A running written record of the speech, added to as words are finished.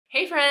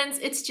Hey friends,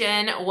 it's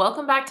Jen.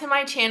 Welcome back to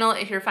my channel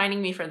if you're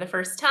finding me for the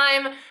first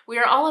time. We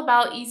are all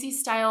about easy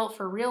style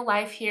for real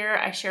life here.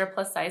 I share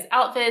plus size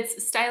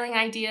outfits, styling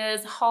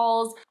ideas,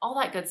 hauls, all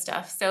that good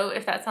stuff. So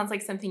if that sounds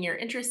like something you're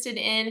interested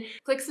in,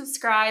 click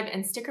subscribe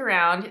and stick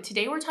around.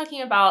 Today we're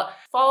talking about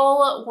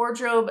fall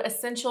wardrobe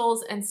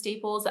essentials and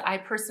staples that I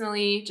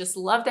personally just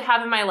love to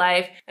have in my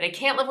life that I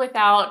can't live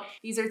without.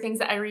 These are things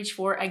that I reach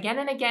for again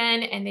and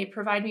again, and they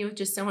provide me with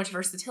just so much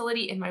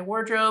versatility in my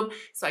wardrobe.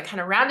 So I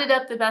kind of rounded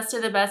up the best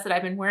of the best that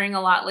I've been wearing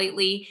a lot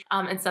lately,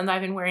 and some that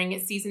I've been wearing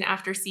season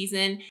after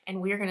season, and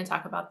we're gonna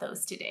talk about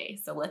those today.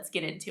 So let's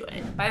get into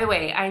it. By the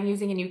way, I'm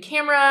using a new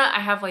camera.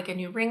 I have like a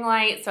new ring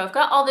light. So I've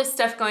got all this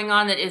stuff going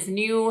on that is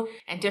new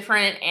and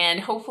different, and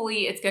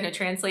hopefully it's gonna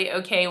translate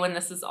okay when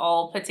this is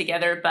all put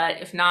together,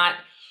 but if not,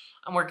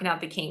 I'm working out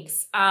the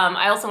kinks.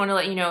 I also want to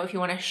let you know if you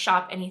want to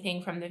shop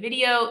anything from the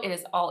video, it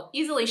is all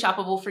easily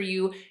shoppable for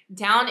you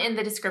down in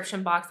the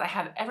description box. I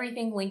have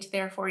everything linked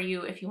there for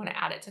you. If you want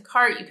to add it to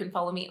cart, you can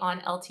follow me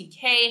on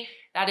LTK.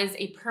 That is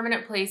a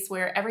permanent place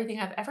where everything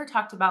I've ever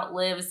talked about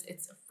lives.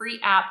 It's a free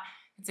app.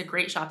 It's a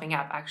great shopping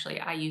app, actually.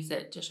 I use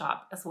it to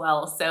shop as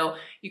well. So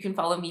you can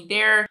follow me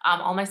there.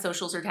 All my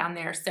socials are down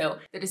there. So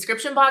the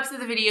description box of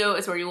the video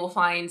is where you will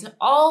find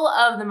all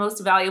of the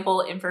most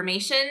valuable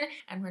information.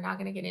 And we're now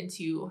gonna get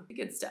into the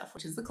good stuff,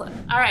 which is the clip.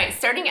 All right,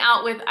 starting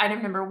out with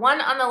item number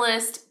 1 on the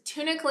list,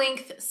 tunic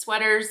length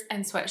sweaters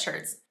and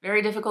sweatshirts.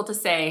 Very difficult to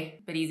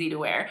say, but easy to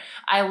wear.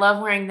 I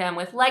love wearing them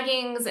with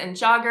leggings and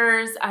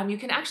joggers. You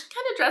can actually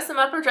kind of dress them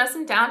up or dress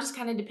them down, just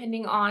kind of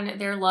depending on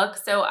their look.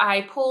 So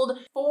I pulled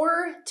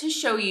 4 to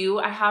show you.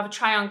 I have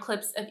try on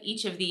clips of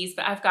each of these,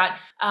 but I've got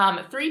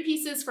 3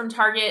 pieces from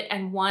Target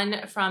and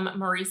 1 from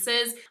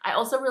Maurice's. I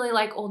also really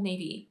like Old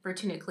Navy for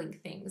tunic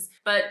length things,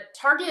 but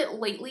Target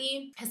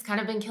lately has kind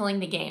of been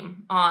killing the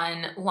game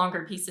on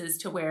longer pieces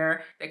to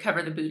wear that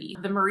cover the booty.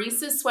 The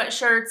Maurice's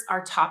sweatshirts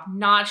are top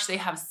notch. They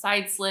have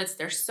side slits.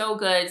 They're so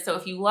good. So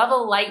if you love a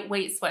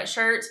lightweight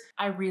sweatshirt,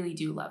 I really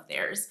do love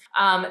theirs.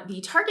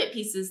 The Target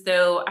pieces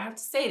though, I have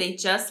to say they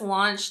just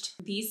launched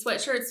these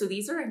sweatshirts. So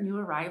these are a new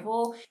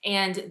arrival,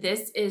 and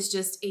this is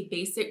just a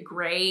basic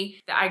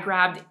gray that I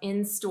grabbed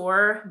in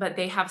store, but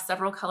they have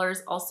several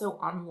colors also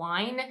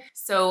online.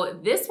 So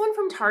this one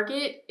from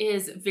Target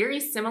is very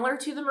similar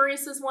to the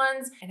Maurice's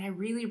ones, and I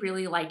really,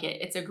 really like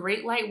it. It's a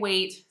great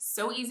lightweight,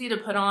 so easy to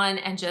put on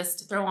and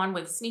just throw on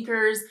with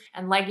sneakers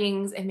and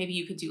leggings, and maybe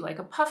you could do like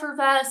a puffer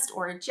vest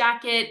or a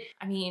jacket.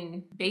 I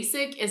mean,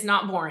 basic is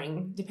not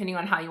boring depending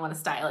on how you want to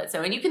style it.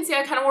 So, and you can see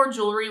I kind of wore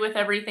jewelry with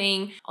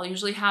everything. I'll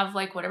usually have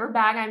like whatever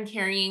bag I'm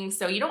carrying.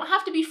 So you don't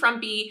have to be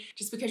frumpy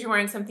just because you're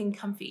wearing something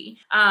comfy.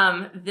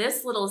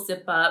 This little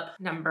zip up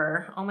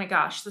number, oh my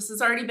gosh, this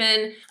has already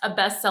been a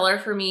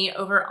bestseller for me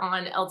over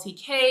on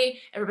LTK.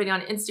 Everybody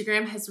on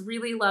Instagram has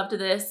really loved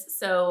this.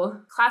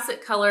 So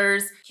classic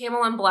colors,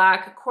 camel and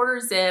black, quarter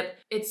zip.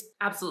 It's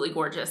absolutely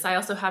gorgeous. I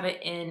also have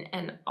it in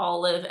an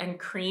olive and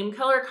cream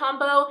color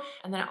combo,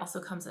 and then it also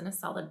comes in a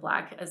solid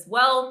black as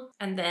well.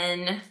 And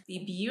then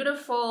the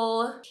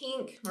beautiful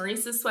pink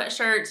Maurice's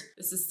sweatshirt.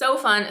 This is so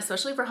fun,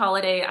 especially for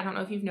holiday. I don't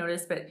know if you've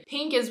noticed, but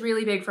pink is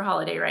really big for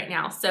holiday right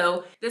now.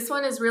 So this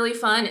one is really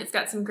fun. It's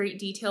got some great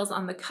details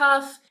on the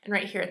cuff and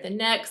right here at the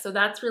neck. So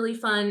that's really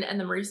fun. And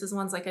the Maurice's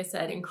ones, like I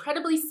said,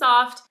 incredibly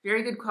soft,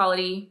 very good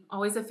quality,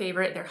 always a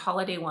favorite. Their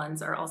holiday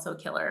ones are also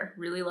killer.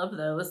 Really love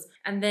those.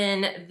 And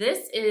then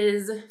this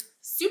is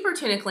super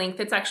tunic length.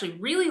 It's actually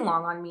really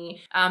long on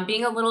me.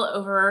 Being a little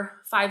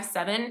over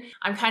 5'7",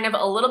 I'm kind of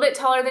a little bit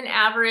taller than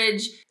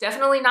average,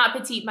 definitely not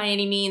petite by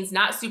any means,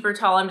 not super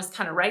tall. I'm just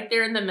kind of right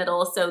there in the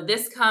middle. So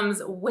this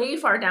comes way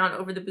far down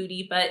over the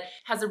booty, but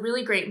has a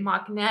really great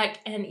mock neck.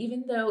 And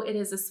even though it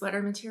is a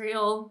sweater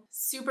material,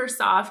 super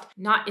soft,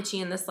 not itchy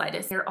in the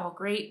slightest. They're all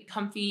great,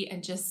 comfy,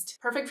 and just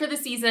perfect for the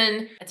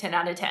season. A 10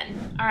 out of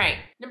 10. All right,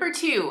 number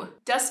 2,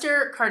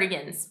 duster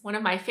cardigans. One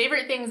of my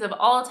favorite things of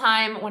all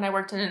time. When I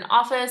worked in an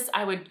office,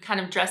 I would kind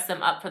of dress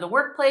them up for the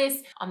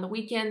workplace. On the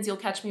weekends, you'll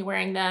catch me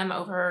wearing them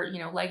over, you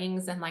know,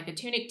 leggings and like a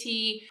tunic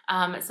tee.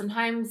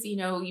 Sometimes, you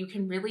know, you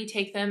can really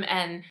take them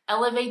and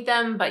elevate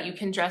them, but you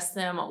can dress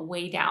them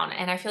way down.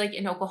 And I feel like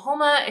in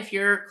Oklahoma, if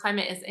your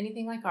climate is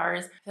anything like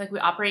ours, I feel like we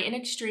operate in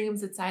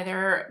extremes. It's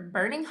either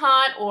burning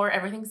hot or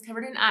everything's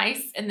covered in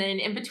ice. And then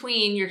in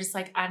between, you're just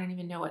like, I don't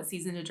even know what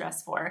season to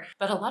dress for.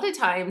 But a lot of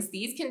times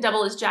these can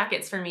double as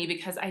jackets for me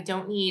because I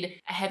don't need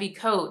a heavy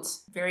coat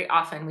very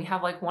often. We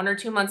have like 1 or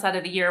 2 months out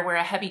of the year where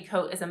a heavy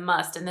coat is a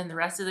must, and then the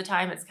rest of the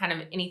time it's kind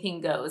of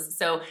anything goes.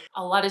 So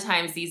a lot of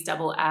times these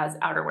double as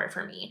outerwear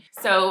for me.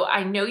 So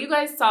I know you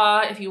guys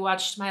saw, if you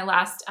watched my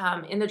last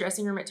in the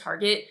dressing room at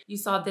Target, you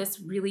saw this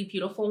really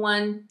beautiful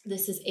one.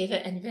 This is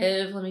Ava and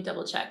Viv. Let me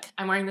double check.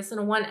 I'm wearing this in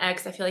a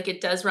 1X. I feel like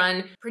it does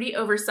run pretty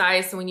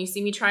oversized. So when you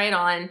see me try it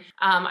on,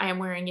 I am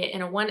wearing it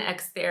in a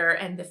 1X there,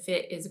 and the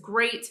fit is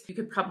great. You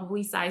could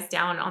probably size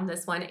down on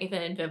this one. Ava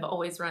and Viv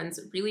always runs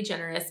really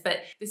generous, but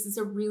this is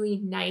a really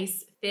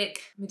nice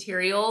thick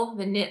material.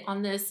 The knit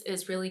on this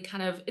is really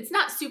kind of, it's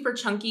not super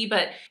chunky,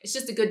 but it's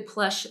just a good good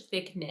plush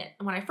thick knit.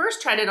 And when I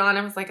first tried it on,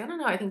 I was like, I don't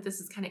know, I think this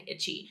is kind of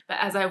itchy. But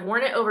as I've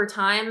worn it over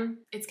time,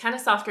 it's kind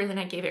of softer than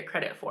I gave it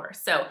credit for.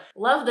 So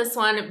love this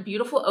one,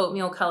 beautiful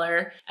oatmeal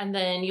color. And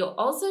then you'll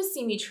also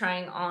see me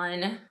trying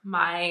on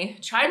my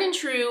tried and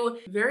true,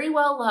 very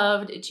well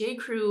loved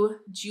J.Crew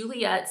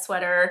Juliette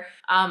sweater,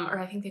 or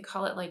I think they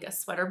call it like a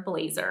sweater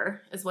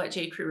blazer is what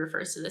J.Crew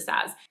refers to this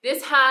as.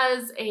 This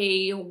has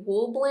a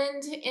wool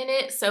blend in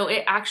it, so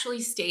it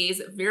actually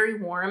stays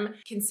very warm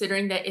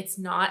considering that it's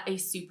not a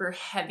super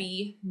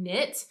heavy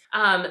knit.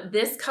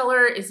 This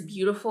color is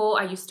beautiful.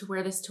 I used to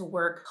wear this to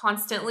work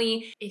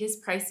constantly. It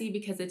is pricey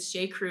because it's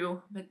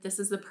J.Crew, but this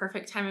is the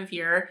perfect time of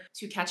year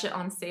to catch it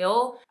on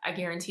sale. I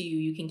guarantee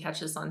you can catch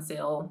this on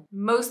sale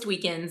most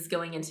weekends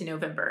going into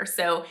November.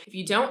 So if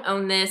you don't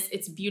own this,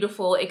 it's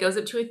beautiful. It goes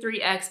up to a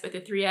 3X, but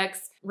the 3X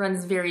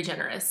runs very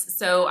generous.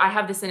 So I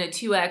have this in a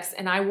 2X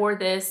and I wore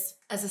this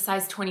as a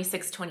size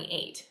 26,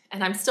 28.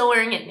 And I'm still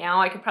wearing it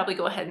now. I could probably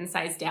go ahead and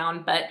size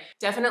down, but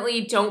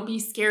definitely don't be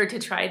scared to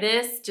try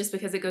this just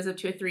because it goes up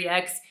to a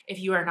 3X. If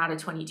you are not a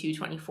 22,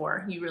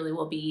 24, you really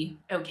will be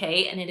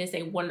okay. And it is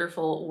a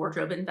wonderful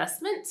wardrobe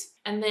investment.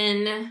 And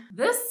then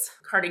this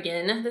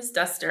cardigan, this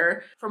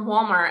duster from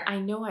Walmart, I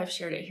know I've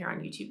shared it here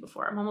on YouTube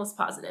before. I'm almost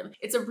positive.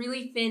 It's a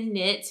really thin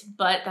knit,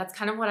 but that's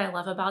kind of what I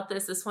love about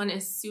this. This one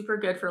is super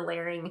good for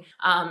layering.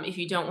 If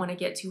you don't want to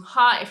get too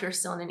hot, if you're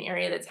still in an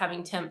area that's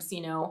having temps,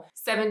 you know,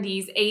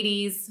 70s,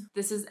 80s,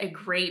 this is a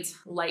great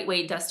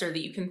lightweight duster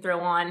that you can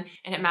throw on,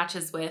 and it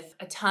matches with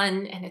a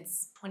ton, and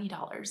it's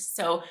 $20.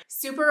 So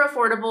super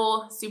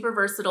affordable, super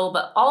versatile,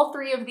 but all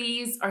three of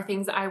these are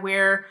things I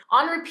wear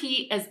on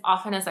repeat as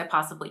often as I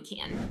possibly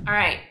can. All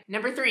right,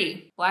 number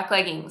 3, black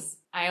leggings.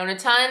 I own a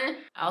ton.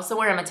 I also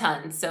wear them a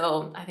ton.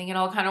 So I think it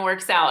all kind of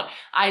works out.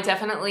 I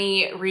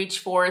definitely reach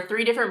for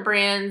 3 different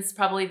brands,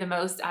 probably the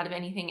most out of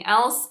anything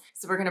else.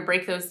 So we're gonna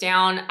break those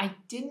down. I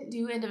didn't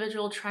do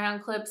individual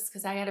try-on clips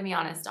because I gotta be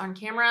honest, on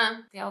camera,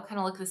 they all kind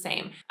of look the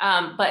same.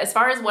 But as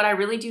far as what I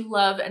really do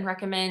love and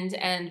recommend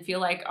and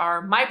feel like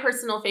are my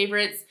personal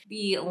favorites,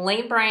 the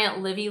Lane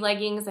Bryant Livy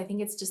leggings, I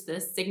think it's just the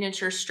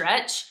signature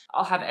stretch.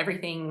 I'll have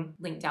everything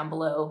linked down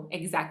below,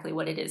 exactly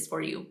what it is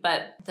for you.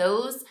 But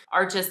those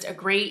are just a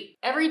great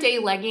everyday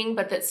legging,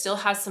 but that still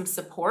has some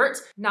support.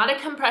 Not a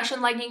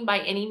compression legging by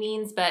any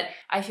means, but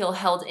I feel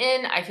held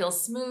in, I feel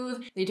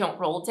smooth, they don't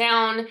roll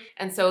down.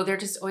 And so they're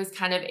just always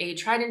kind of a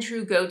tried and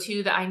true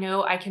go-to that I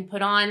know I can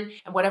put on,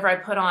 and whatever I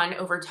put on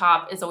over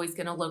top is always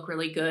gonna look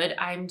really good.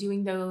 I'm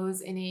doing those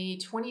in a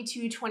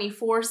 22,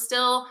 24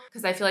 still,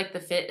 because I feel like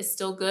the fit is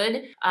still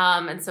good.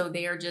 And so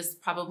they are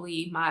just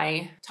probably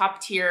my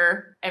top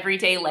tier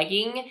everyday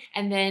legging.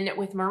 And then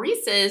with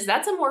Maurice's,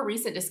 that's a more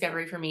recent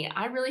discovery for me.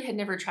 I really had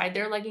never tried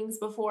their leggings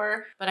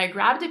before, but I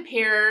grabbed a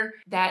pair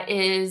that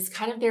is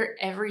kind of their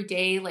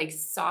everyday like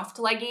soft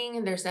legging,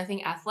 and there's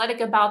nothing athletic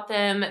about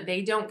them.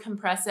 They don't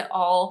compress at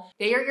all.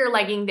 They are your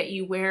legging that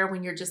you wear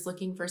when you're just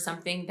looking for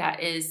something that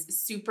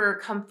is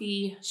super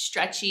comfy,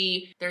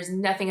 stretchy. There's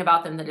nothing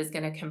about them that is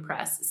gonna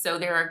compress. So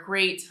they're a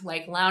great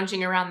like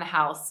lounging around the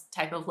house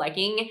type of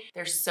legging.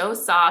 They're so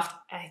soft.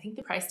 I think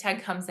the price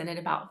tag comes in at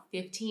about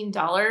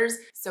 $15,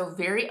 so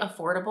very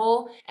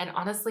affordable. And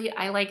honestly,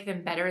 I like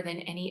them better than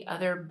any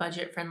other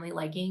budget-friendly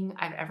legging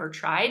I've ever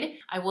tried.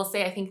 I will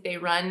say I think they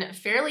run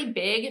fairly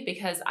big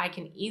because I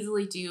can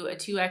easily do a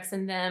 2X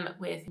in them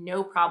with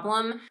no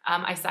problem.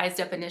 I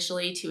sized up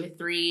initially to a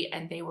 3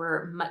 and they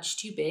were much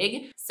too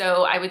big.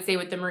 So I would say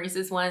with the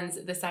Maurice's ones,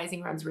 the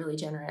sizing runs really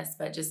generous,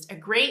 but just a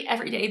great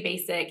everyday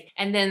basic.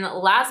 And then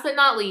last but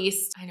not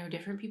least, I know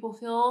different people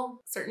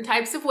feel certain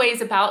types of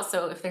ways about,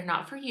 so if they're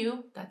not for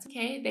you, that's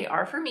okay. They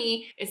are for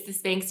me. It's the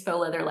Spanx faux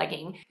leather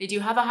legging. They do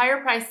have a higher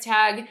price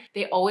tag.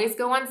 They always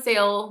go on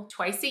sale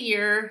twice a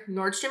year,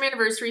 Nordstrom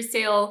anniversary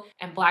sale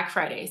and Black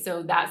Friday.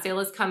 So that sale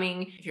is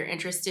coming. If you're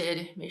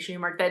interested, make sure you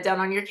mark that down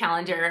on your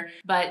calendar.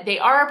 But they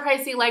are a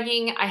pricey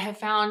legging. I have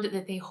found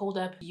that they hold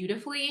up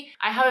beautifully.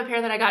 I have a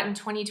pair that I got in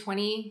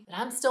 2020 that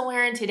I'm still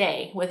wearing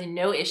today with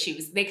no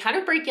issues. They kind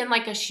of break in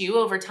like a shoe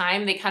over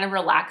time. They kind of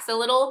relax a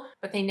little,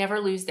 but they never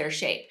lose their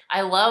shape.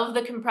 I love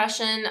the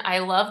compression. I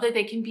love that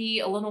they can be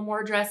a little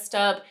more dressed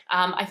up.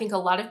 I think a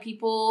lot of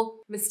people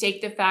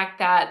mistake the fact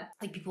that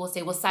like people will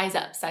say, well, size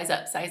up, size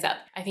up, size up.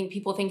 I think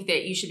people think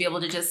that you should be able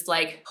to just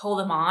like pull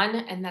them on,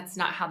 and that's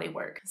not how they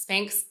work.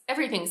 Spanx,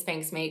 everything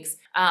Spanx makes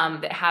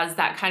that has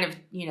that kind of,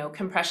 you know,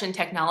 compression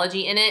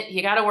technology in it,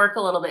 you got to work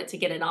a little bit to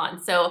get it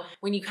on. So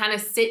when you kind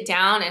of sit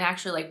down and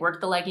actually like work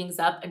the leggings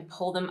up and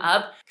pull them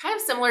up, kind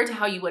of similar to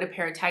how you would a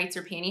pair of tights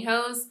or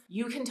pantyhose,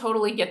 you can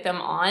totally get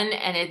them on,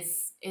 and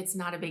it's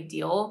not a big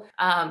deal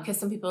because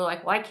some people are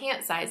like, well, I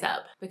can't size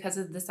up because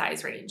of the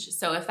size range.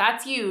 So if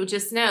that's you,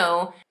 just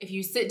know if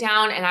you sit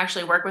down and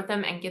actually work with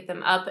them and get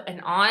them up and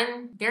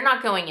on, they're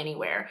not going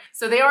anywhere.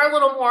 So they are a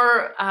little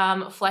more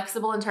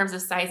flexible in terms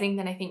of sizing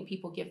than I think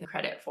people give them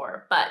credit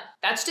for. But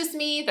that's just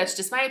me. That's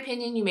just my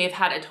opinion. You may have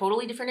had a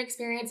totally different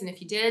experience. And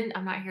if you did,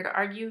 I'm not here to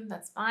argue.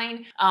 That's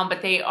fine.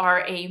 But they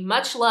are a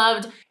much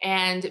loved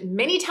and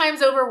many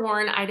times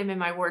overworn item in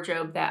my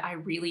wardrobe that I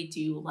really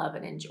do love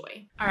and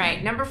enjoy. All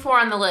right, number 4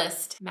 on the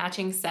list,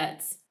 matching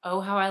sets. Oh,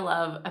 how I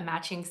love a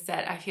matching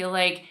set. I feel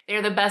like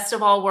they're the best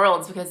of all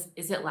worlds because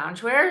is it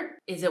loungewear?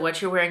 Is it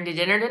what you're wearing to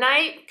dinner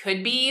tonight?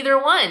 Could be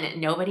either one.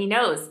 Nobody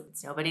knows.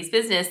 It's nobody's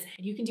business.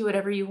 And you can do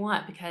whatever you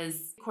want because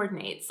it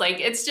coordinates. Like,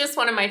 it's just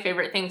one of my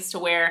favorite things to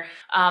wear.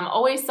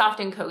 Always soft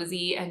and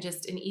cozy and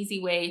just an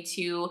easy way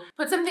to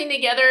put something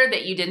together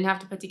that you didn't have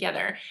to put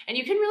together. And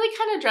you can really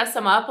kind of dress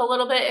them up a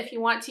little bit if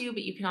you want to,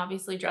 but you can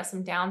obviously dress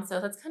them down.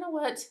 So that's kind of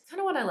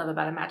what I love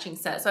about a matching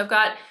set. So I've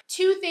got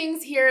two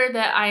things here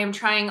that I am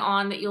trying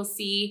on that you'll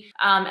see.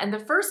 And the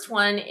first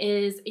one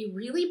is a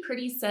really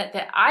pretty set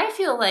that I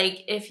feel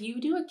like if you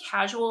do a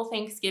casual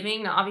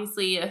Thanksgiving, now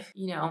obviously if,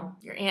 you know,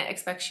 your aunt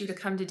expects you to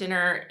come to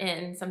dinner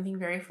in something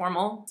very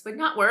formal, this would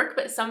not work,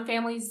 but some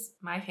families,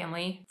 my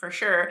family for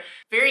sure,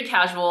 very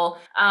casual.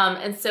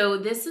 And so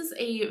this is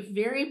a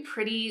very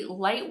pretty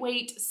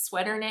lightweight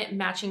sweater knit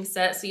matching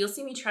set. So you'll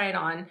see me try it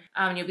on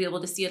and you'll be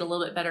able to see it a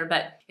little bit better,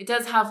 but it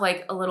does have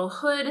like a little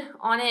hood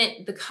on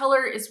it. The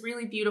color is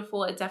really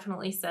beautiful. It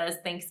definitely says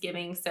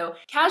Thanksgiving. So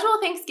casual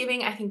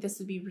Thanksgiving, I think this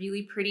would be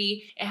really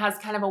pretty. It has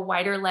kind of a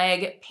wider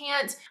leg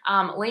pant.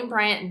 Lane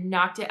Bryant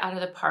knocked it out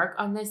of the park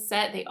on this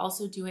set. They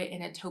also do it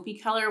in a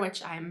taupey color,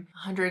 which I'm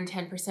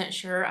 110%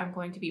 sure I'm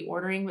going to be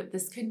ordering, but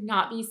this could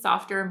not be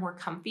softer and more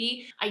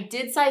comfy. I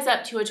did size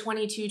up to a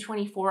 22,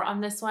 24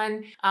 on this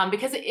one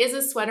because it is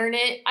a sweater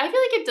knit. I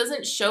feel like it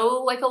doesn't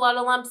show like a lot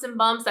of lumps and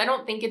bumps. I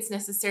don't think it's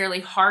necessarily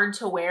hard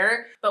to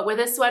wear, but with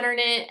a sweater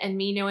knit and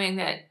me knowing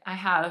that I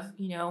have,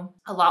 you know,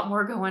 a lot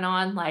more going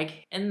on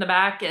like in the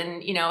back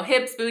and, you know,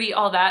 hips, booty,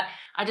 all that,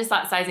 I just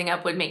thought sizing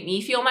up would make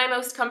me feel my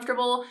most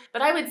comfortable.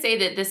 But I would say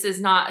that this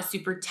is not a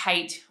super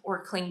tight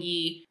or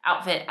clingy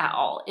outfit at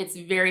all. It's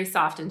very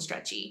soft and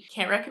stretchy.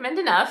 Can't recommend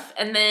enough.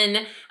 And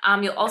then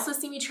you'll also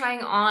see me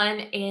trying on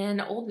an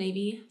Old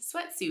Navy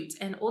sweatsuit.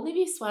 And Old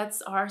Navy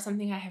sweats are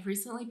something I have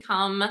recently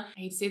come, I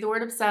hate to say the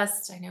word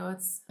obsessed. I know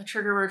it's a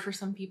trigger word for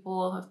some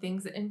people of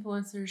things that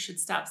influencers should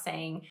stop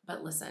saying,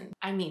 but listen,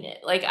 I mean it.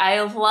 Like,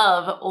 I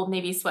love Old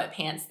Navy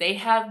sweatpants. They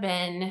have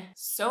been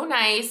so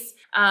nice.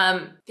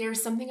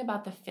 There's something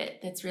about the fit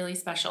that's really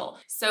special.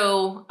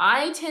 So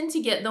I tend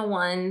to get the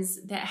ones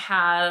that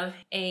have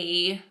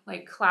a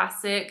like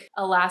classic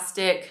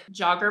elastic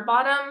jogger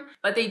bottom,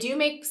 but they do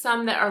make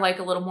some that are like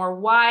a little more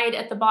wide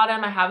at the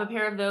bottom. I have a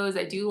pair of those.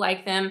 I do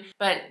like them,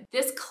 but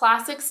this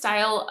classic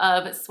style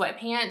of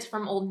sweatpant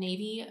from Old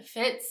Navy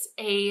fits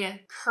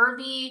a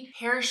curvy,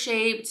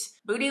 pear-shaped,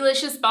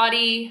 bootylicious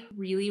body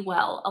really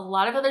well. A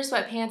lot of other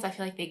sweatpants, I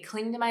feel like they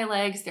cling to my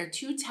legs. They're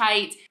too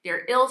tight,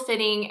 they're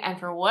ill-fitting, and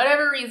for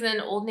whatever reason,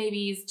 Old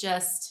Navy's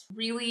just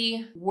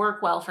really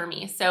work well for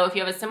me. So if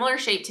you have a similar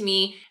shape to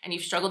me and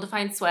you've struggled to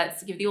find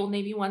sweats, give the Old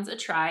Navy ones a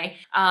try.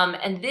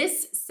 And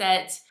this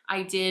set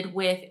I did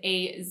with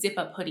a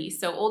zip-up hoodie.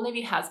 So Old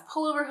Navy has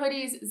pullover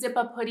hoodies,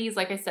 zip-up hoodies,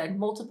 like I said,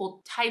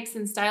 multiple types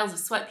and styles of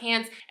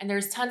sweatpants, and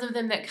there's tons of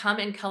them that come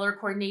in color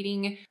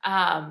coordinating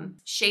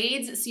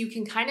shades, so you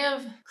can kind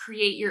of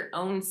create your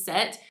own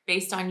set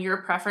based on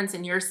your preference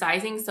and your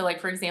sizing. So like,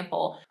 for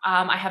example,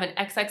 I have an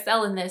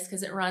XXL in this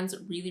because it runs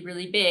really,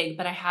 really big,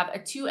 but I have a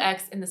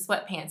 2X in the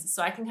sweatpants.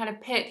 So I can kind of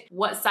pick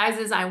what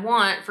sizes I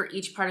want for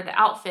each part of the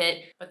outfit,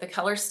 but the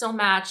colors still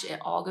match. It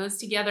all goes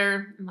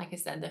together. And like I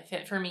said, the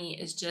fit for me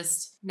is just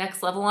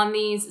next level on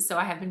these. So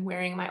I have been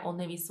wearing my Old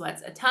Navy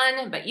sweats a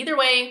ton, but either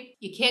way,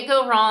 you can't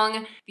go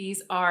wrong.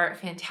 These are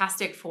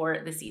fantastic for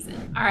the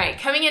season. All right,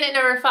 coming in at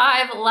number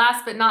 5,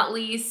 last but not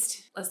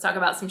least, let's talk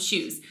about some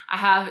shoes. I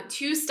have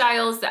two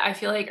styles that I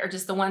feel like are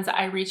just the ones that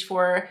I reach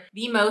for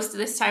the most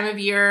this time of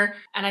year.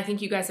 And I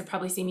think you guys have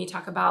probably seen me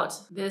talk about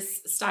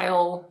this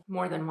style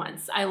more than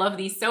once. I love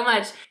these so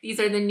much. These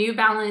are the New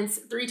Balance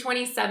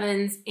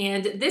 327s.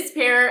 And this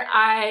pair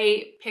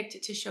I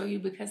picked to show you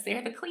because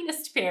they're the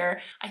cleanest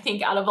pair, I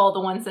think, out of all the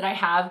ones that I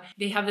have.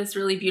 They have this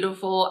really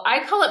beautiful,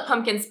 I call it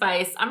pumpkin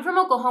spice. I'm from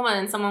Oklahoma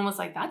and someone was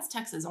like, that's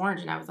Texas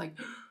orange. And I was like,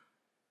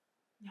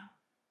 no,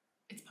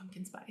 it's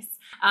pumpkin spice.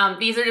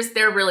 These are just,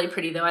 they're really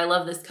pretty though. I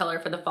love this color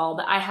for the fall,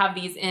 but I have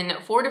these in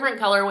 4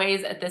 different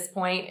colorways at this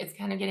point. It's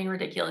kind of getting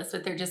ridiculous,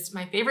 but they're just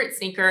my favorite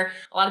sneaker.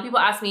 A lot of people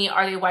ask me,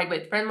 are they wide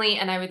width friendly?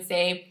 And I would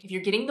say, if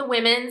you're getting the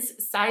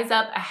women's, size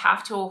up a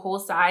half to a whole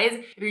size.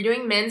 If you're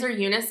doing men's or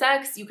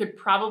unisex, you could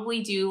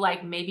probably do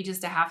like maybe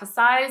just a half a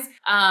size.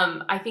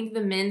 I think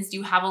the men's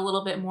do have a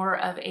little bit more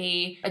of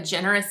a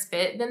generous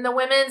fit than the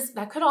women's.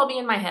 That could all be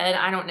in my head,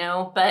 I don't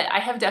know, but I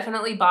have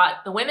definitely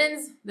bought the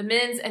women's, the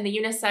men's, and the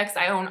unisex.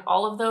 I own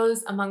all of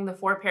those among the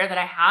 4 pair that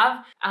I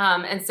have.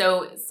 And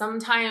so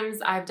sometimes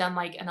I've done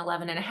like an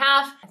 11 and a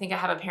half. I think I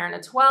have a pair in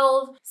a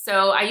 12.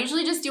 So I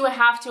usually just do a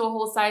half to a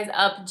whole size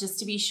up just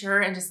to be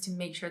sure and just to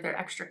make sure they're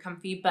extra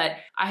comfy. But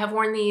I have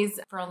worn these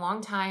for a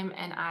long time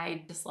and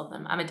I just love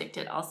them. I'm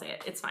addicted, I'll say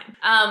it, it's fine.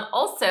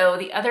 Also,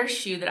 the other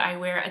shoe that I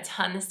wear a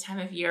ton this time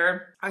of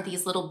year are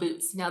these little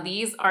boots. Now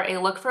these are a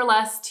look for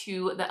less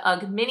to the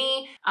UGG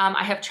Mini.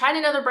 I have tried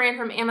another brand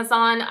from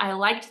Amazon. I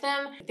liked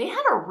them. They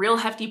had a real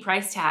hefty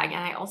price tag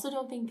and I also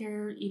don't think they're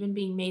they're even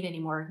being made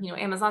anymore. You know,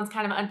 Amazon's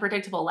kind of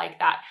unpredictable like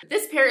that.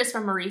 This pair is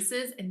from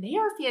Maurice's and they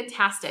are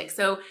fantastic.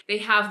 So they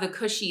have the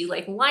cushy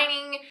like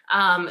lining.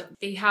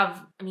 They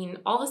have, I mean,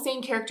 all the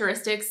same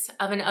characteristics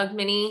of an UGG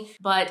mini,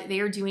 but they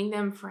are doing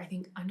them for I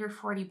think under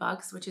 40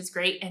 bucks, which is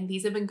great. And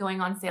these have been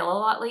going on sale a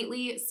lot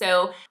lately.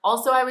 So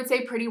also I would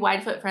say pretty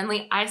wide foot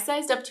friendly. I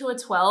sized up to a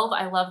 12.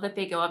 I love that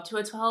they go up to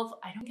a 12.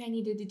 I don't think I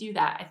needed to do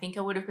that. I think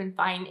I would have been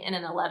fine in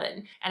an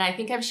 11. And I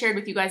think I've shared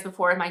with you guys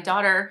before, my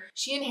daughter,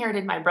 she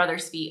inherited my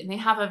brother's feet and they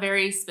have a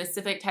very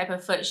specific type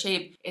of foot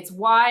shape. It's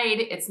wide,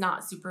 it's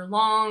not super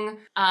long.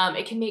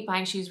 It can make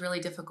buying shoes really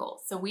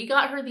difficult. So we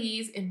got her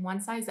these in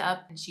one size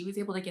up and she was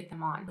able to get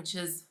them on, which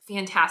is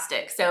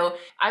fantastic. So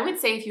I would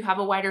say if you have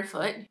a wider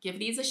foot, give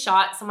these a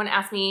shot. Someone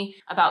asked me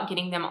about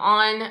getting them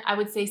on. I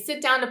would say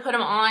sit down to put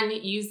them on,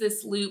 use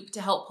this loop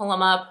to help pull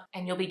them up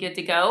and you'll be good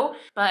to go.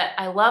 But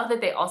I love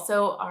that they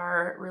also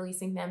are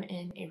releasing them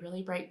in a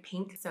really bright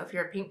pink. So if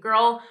you're a pink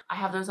girl, I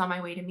have those on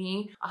my way to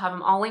me. I'll have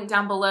them all linked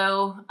down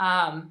below.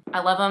 I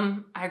love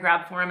them. I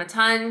grab for them a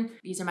ton.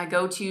 These are my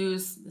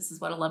go-tos. This is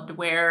what I love to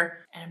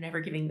wear and I'm never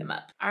giving them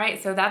up. All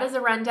right, so that is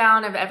a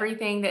rundown of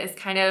everything that is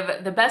kind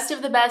of the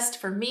best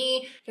for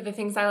me, for the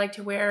things I like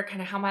to wear,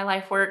 kind of how my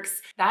life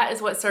works. That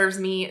is what serves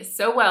me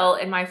so well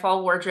in my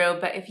fall wardrobe.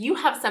 But if you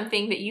have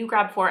something that you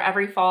grab for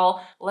every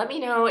fall, let me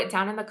know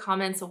down in the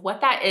comments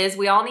what that is.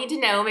 We all need to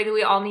know. Maybe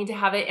we all need to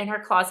have it in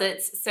our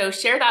closets. So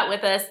share that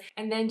with us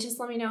and then just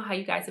let me know how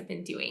you guys have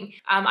been doing.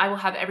 I will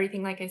have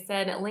everything, like I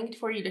said, linked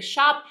for you to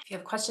shop. If you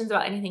have questions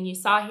about anything you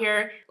saw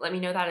here, let me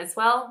know that as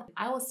well.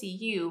 I will see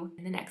you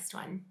in the next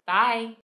one. Bye.